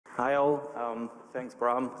Hi all, thanks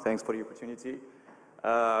Bram, thanks for the opportunity.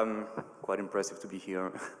 Quite impressive to be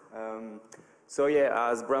here. So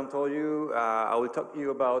yeah, as Bram told you, I will talk to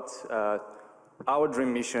you about our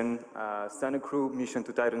dream mission, standard crew mission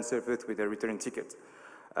to Titan surface with a return ticket.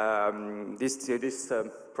 This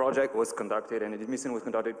project was conducted, and the mission was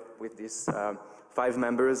conducted with these 5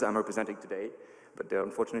 members I'm representing today, but they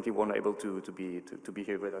unfortunately weren't able to be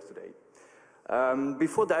here with us today.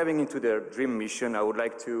 Before diving into their dream mission, I would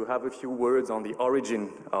like to have a few words on the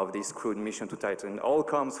origin of this crewed mission to Titan. It all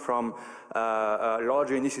comes from a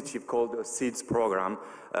larger initiative called the SEEDS program.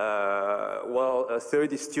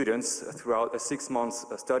 30 students throughout a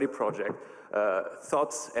 6-month study project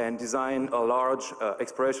thought and designed a large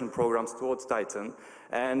exploration programs towards Titan.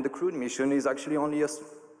 And the crewed mission is actually only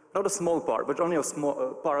not a small part, but only a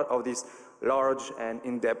small part of this large and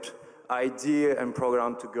in-depth idea and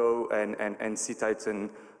program to go and see Titan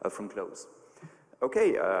from close.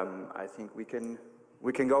 Okay, I think we can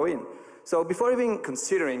go in. So before even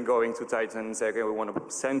considering going to Titan and say, okay, we want to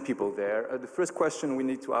send people there, the first question we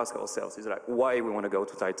need to ask ourselves is like, why we want to go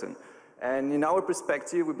to Titan? And in our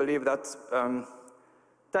perspective, we believe that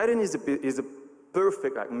Titan is a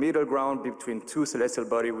perfect middle ground between 2 celestial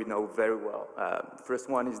bodies we know very well. First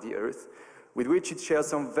one is the Earth, with which it shares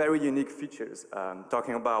some very unique features,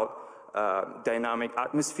 talking about dynamic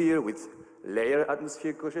atmosphere with layered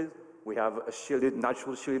atmosphere cushions. We have a shielded,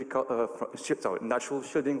 natural shielding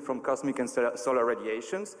from cosmic and solar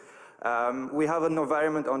radiations. We have an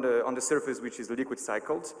environment on the surface which is liquid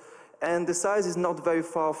cycled, and the size is not very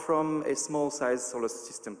far from a small-sized solar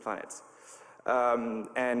system planet.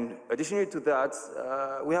 And additionally to that,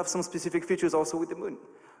 we have some specific features also with the Moon.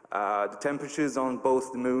 The temperatures on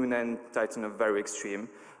both the Moon and Titan are very extreme.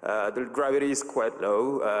 The gravity is quite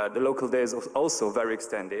low. The local days are also very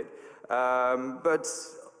extended. But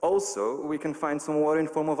also, we can find some water in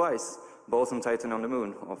form of ice, both on Titan and on the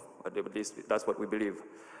Moon, or at least that's what we believe.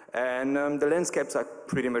 And the landscapes are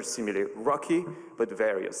pretty much similar, rocky, but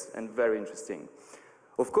various and very interesting.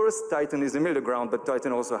 Of course, Titan is the middle ground, but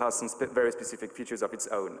Titan also has some very specific features of its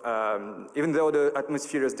own. Even though the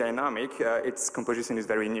atmosphere is dynamic, its composition is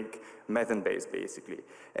very unique, methane-based, basically.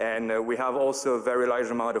 And we have also a very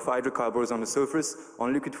large amount of hydrocarbons on the surface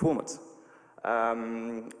on liquid format.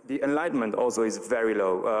 The enlightenment also is very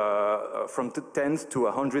low, from 10th to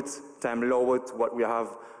 100th time lower to what we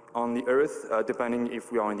have on the Earth, depending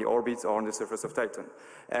if we are in the orbit or on the surface of Titan.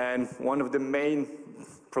 And one of the main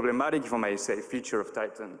problematic, if I may say, feature of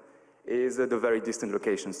Titan is the very distant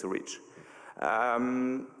locations to reach.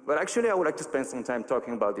 But actually, I would like to spend some time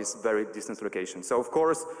talking about these very distant locations. So, of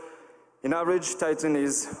course, in average, Titan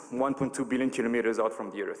is 1.2 billion kilometers out from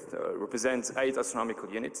the Earth. Represents 8 astronomical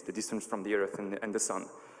units, the distance from the Earth and the Sun.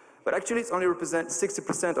 But actually, it only represents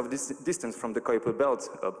 60% of this distance from the Kuiper Belt,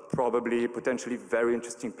 a probably potentially very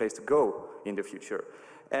interesting place to go in the future.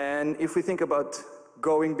 And if we think about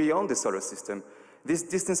going beyond the solar system, this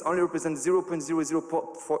distance only represents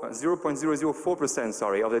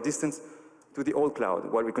 0.004% of the distance to the Oort cloud,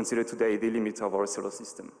 what we consider today the limit of our solar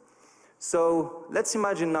system. So let's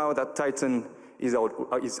imagine now that Titan is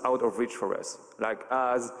out of reach for us, like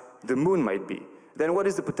as the Moon might be. Then what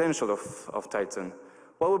is the potential of Titan?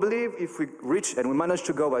 Well, we believe if we reach and we manage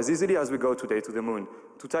to go as easily as we go today to the Moon,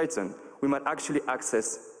 to Titan, we might actually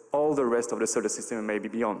access all the rest of the solar system and maybe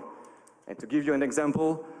beyond. And to give you an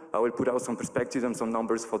example, I will put out some perspectives and some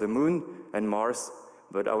numbers for the Moon and Mars,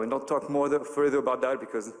 but I will not talk further about that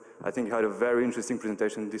because I think I had a very interesting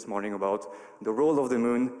presentation this morning about the role of the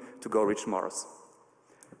Moon to go reach Mars.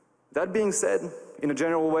 That being said, in a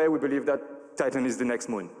general way, we believe that Titan is the next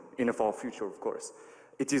Moon, in a far future, of course.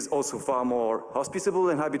 It is also far more hospitable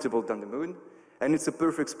and habitable than the Moon, and it's a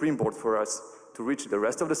perfect springboard for us to reach the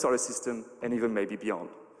rest of the solar system and even maybe beyond.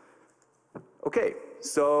 Okay,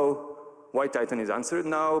 so why Titan is answered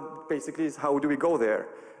now, basically, is how do we go there?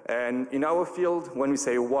 And in our field, when we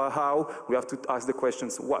say how, we have to ask the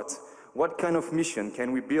questions what? What kind of mission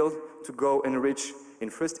can we build to go and reach,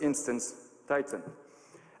 in first instance, Titan?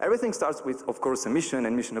 Everything starts with, of course, a mission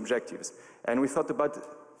and mission objectives. And we thought about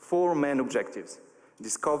 4 main objectives: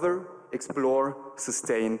 discover, explore,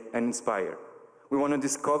 sustain, and inspire. We want to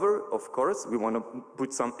discover, of course, we want to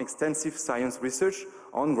put some extensive science research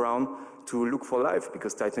on ground to look for life,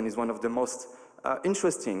 because Titan is one of the most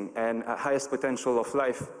interesting and highest potential of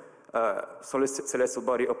life celestial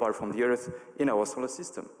body apart from the Earth in our solar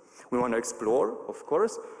system. We want to explore, of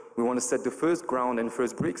course. We want to set the first ground and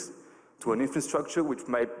first bricks to an infrastructure which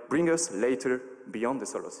might bring us later beyond the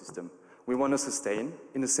solar system. We want to sustain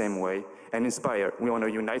in the same way and inspire. We want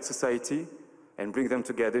to unite society and bring them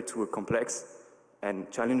together to a complex and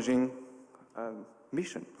challenging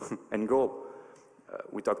mission and goal.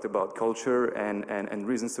 We talked about culture and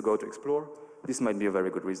reasons to go to explore. This might be a very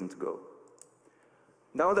good reason to go.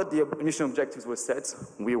 Now that the mission objectives were set,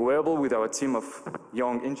 we were able, with our team of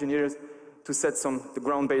young engineers, to set the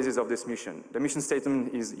ground basis of this mission. The mission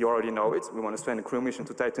statement is, you already know it, we want to send a crew mission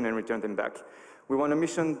to Titan and return them back. We want a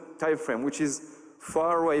mission time frame, which is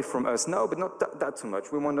far away from us now, but not that too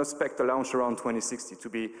much. We want to expect a launch around 2060 to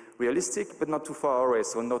be realistic, but not too far away,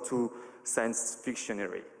 so not too science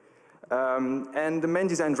fictionary. And the main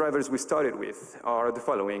design drivers we started with are the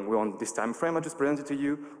following. We want this time frame I just presented to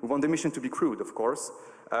you. We want the mission to be crewed, of course.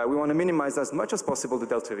 We want to minimize as much as possible the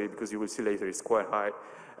delta V, because you will see later it's quite high.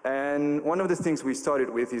 And one of the things we started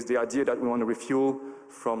with is the idea that we want to refuel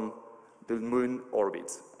from the moon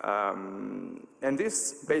orbit. And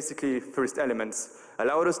this basically first elements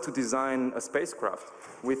allowed us to design a spacecraft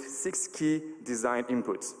with 6 key design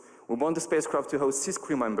inputs. We want the spacecraft to host 6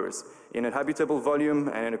 crew members in a habitable volume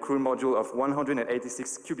and a crew module of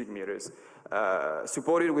 186 cubic meters,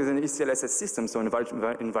 supported with an ECLSS system, so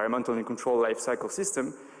environmental and control life cycle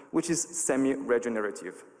system, which is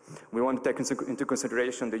semi-regenerative. We want to take into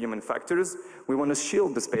consideration the human factors. We want to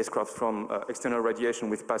shield the spacecraft from external radiation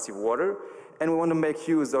with passive water, and we want to make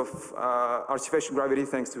use of artificial gravity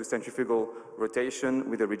thanks to centrifugal rotation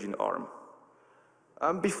with a rigid arm.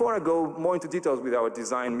 Before I go more into details with our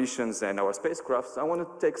design missions and our spacecrafts, I want to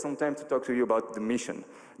take some time to talk to you about the mission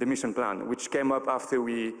plan, which came up after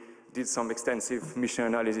we did some extensive mission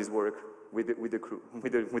analysis work with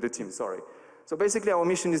the team, sorry. So basically our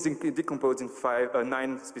mission is decomposed in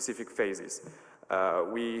 9 specific phases.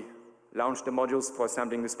 We launch the modules for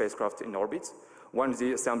assembling the spacecraft in orbit. Once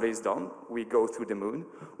the assembly is done, we go through the moon,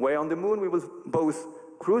 where on the moon we will both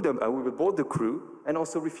board the crew and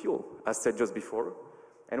also refuel, as said just before.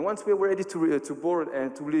 And once we are ready to board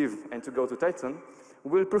and to leave and to go to Titan,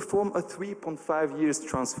 we will perform a 3.5 years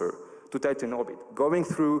transfer to Titan orbit, going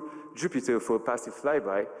through Jupiter for a passive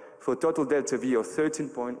flyby for a total delta V of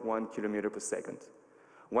 13.1 kilometers per second.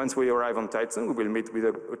 Once we arrive on Titan, we will meet with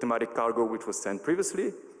the automatic cargo which was sent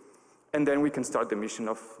previously, and then we can start the mission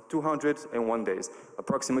of 201 days,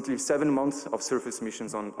 approximately 7 months of surface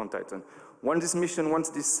missions on Titan. Once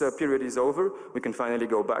this period is over, we can finally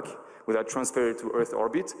go back with our transfer to Earth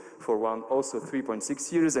orbit for also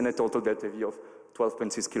 3.6 years and a total delta V of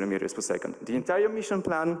 12.6 kilometers per second. The entire mission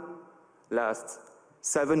plan lasts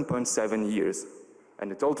 7.7 years. And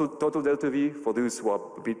the total delta V, for those who are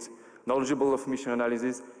a bit knowledgeable of mission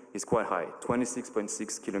analysis, is quite high,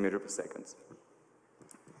 26.6 kilometers per second.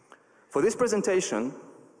 For this presentation,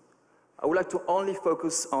 I would like to only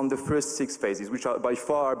focus on the first 6 phases, which are by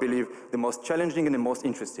far, I believe, the most challenging and the most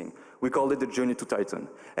interesting. We call it the journey to Titan.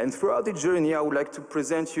 And throughout the journey, I would like to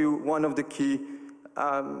present you one of the key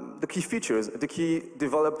features, the key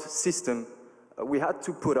developed system we had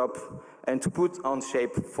to put up and to put on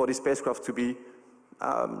shape for the spacecraft to be,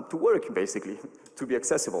 to work, basically, to be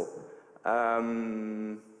accessible.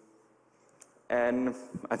 And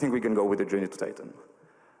I think we can go with the journey to Titan.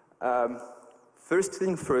 First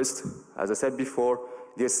thing first, as I said before,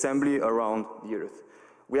 the assembly around the Earth.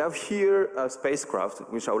 We have here a spacecraft,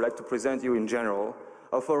 which I would like to present you in general,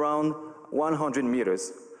 of around 100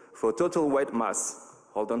 meters for a total weight mass,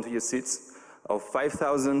 hold on to your seats, of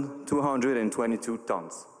 5,222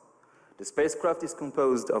 tons. The spacecraft is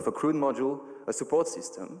composed of a crewed module, a support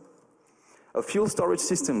system, a fuel storage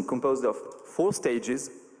system composed of 4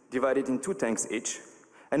 stages divided in 2 tanks each,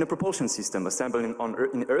 and a propulsion system assembled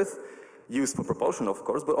in Earth, used for propulsion, of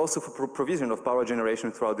course, but also for provision of power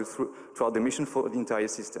generation throughout the mission for the entire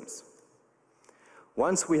systems.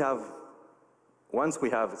 Once we have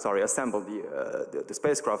assembled the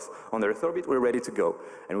spacecraft on the Earth orbit, we're ready to go.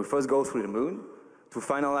 And we first go through the moon to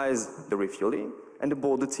finalize the refueling and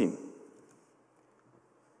board the team.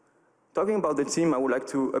 Talking about the team, I would like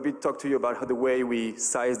to talk to you about the way we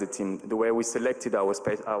sized the team, the way we selected our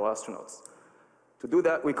astronauts. To do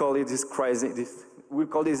that, we call it the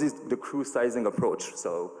crew sizing approach.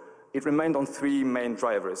 So it remained on 3 main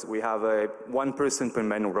drivers. We have a 1 person per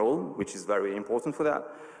main role, which is very important for that.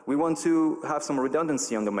 We want to have some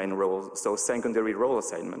redundancy on the main role, so secondary role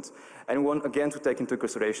assignment. And we want, again, to take into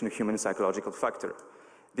consideration the human psychological factor.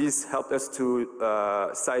 This helped us to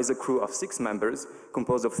size a crew of 6 members,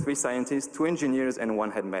 composed of 3 scientists, 2 engineers, and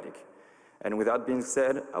 1 head medic. And with that being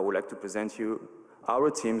said, I would like to present you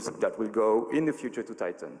our teams that will go in the future to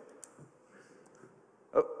Titan.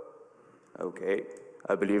 Oh, okay.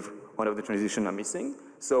 I believe one of the transitions are missing.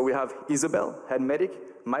 So we have Isabel, head medic,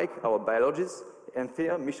 Mike, our biologist,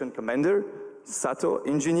 Anthea, mission commander, Sato,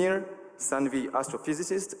 engineer, Sanvi,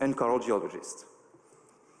 astrophysicist, and Carol, geologist.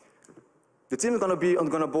 The team is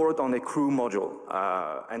going to board on a crew module,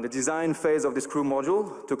 and the design phase of this crew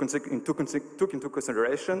module took into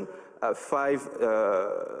consideration 5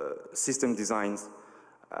 system designs.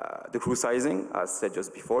 The crew sizing, as said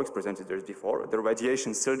just before, presented just before, the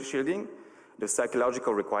radiation shielding, the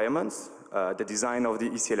psychological requirements, the design of the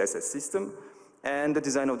ECLSS system, and the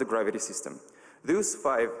design of the gravity system. Those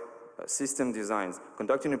 5 system designs,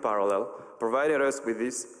 conducted in parallel, provided us with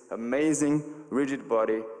this amazing rigid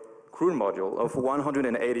body crew module of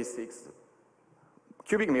 186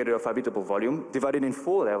 cubic meter of habitable volume, divided in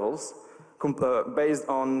 4 levels, based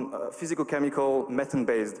on physical-chemical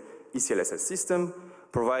methane-based ECLSS system,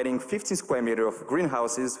 providing 15 square meter of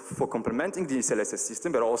greenhouses for complementing the ECLSS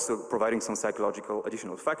system, but also providing some psychological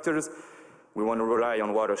additional factors. We want to rely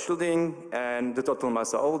on water shielding, and the total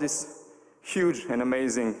mass of all this huge and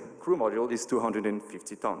amazing crew module is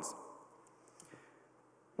 250 tons.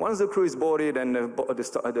 Once the crew is boarded and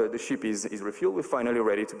the ship is refueled, we're finally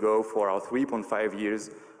ready to go for our 3.5 years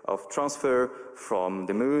of transfer from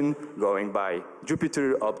the moon, going by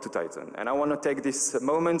Jupiter up to Titan. And I want to take this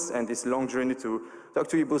moment and this long journey to talk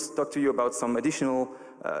to you about some additional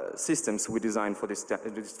systems we designed for this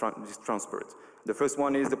transport. The first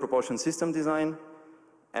one is the propulsion system design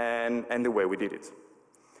and the way we did it.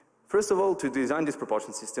 First of all, to design this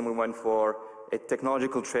propulsion system, we went for a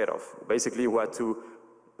technological trade-off. Basically, we had to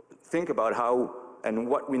think about how and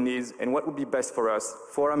what we need and what would be best for us,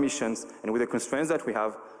 for our missions, and with the constraints that we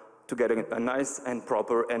have, to get a nice and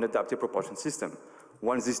proper and adaptive propulsion system.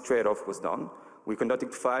 Once this trade-off was done, we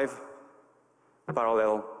conducted 5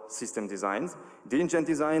 parallel system designs: the engine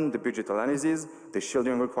design, the budget analysis, the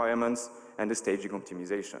shielding requirements, and the staging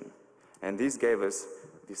optimization. And this gave us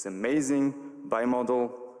this amazing bimodal,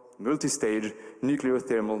 multi-stage nuclear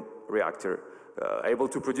thermal reactor, able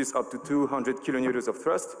to produce up to 200 kilonewtons of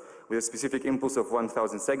thrust with a specific impulse of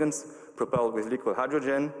 1,000 seconds, propelled with liquid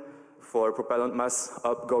hydrogen for a propellant mass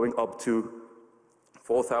going up to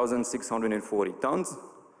 4,640 tons,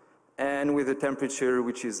 and with a temperature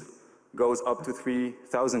which goes up to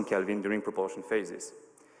 3,000 Kelvin during propulsion phases.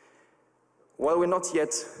 While we're not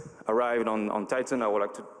yet arrived on Titan, I would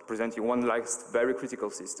like to present you one last very critical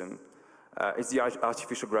system. It's the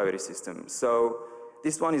artificial gravity system. So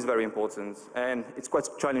this one is very important, and it's quite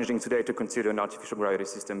challenging today to consider an artificial gravity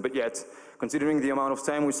system, but yet, considering the amount of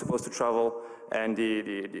time we're supposed to travel and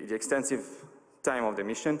the extensive time of the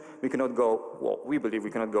mission, we cannot go, well, we believe we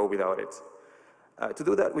cannot go without it. To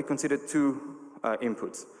do that, we considered 2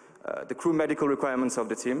 inputs: the crew medical requirements of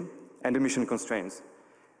the team and the mission constraints.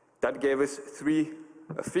 That gave us 3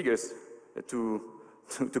 figures to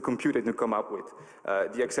compute and to come up with.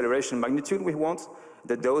 The acceleration magnitude we want,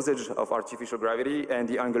 the dosage of artificial gravity, and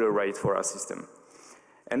the angular rate for our system.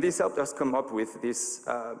 And this helped us come up with this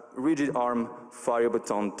rigid arm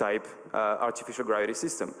fire-baton type artificial gravity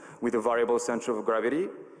system with a variable center of gravity,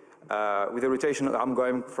 with a rotational arm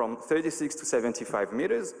going from 36 to 75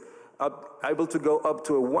 meters, able to go up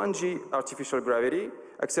to a 1G artificial gravity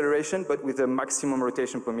acceleration, but with a maximum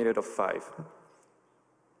rotation per minute of 5.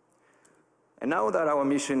 And now that our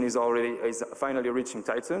mission is finally reaching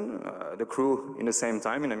Titan, the crew in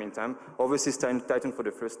the meantime, oversees Titan for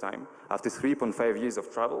the first time after 3.5 years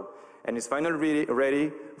of travel, and is finally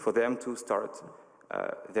ready for them to start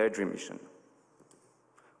their dream mission.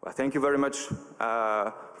 Well, thank you very much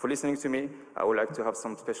for listening to me. I would like to have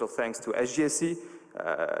some special thanks to SGSC,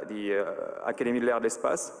 the Académie de l'Air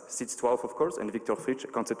d'Espace, SITS 12 of course, and Victor Fritsch, a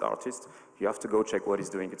concept artist. You have to go check what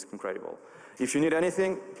he's doing, it's incredible. If you need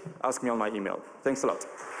anything, ask me on my email. Thanks a lot.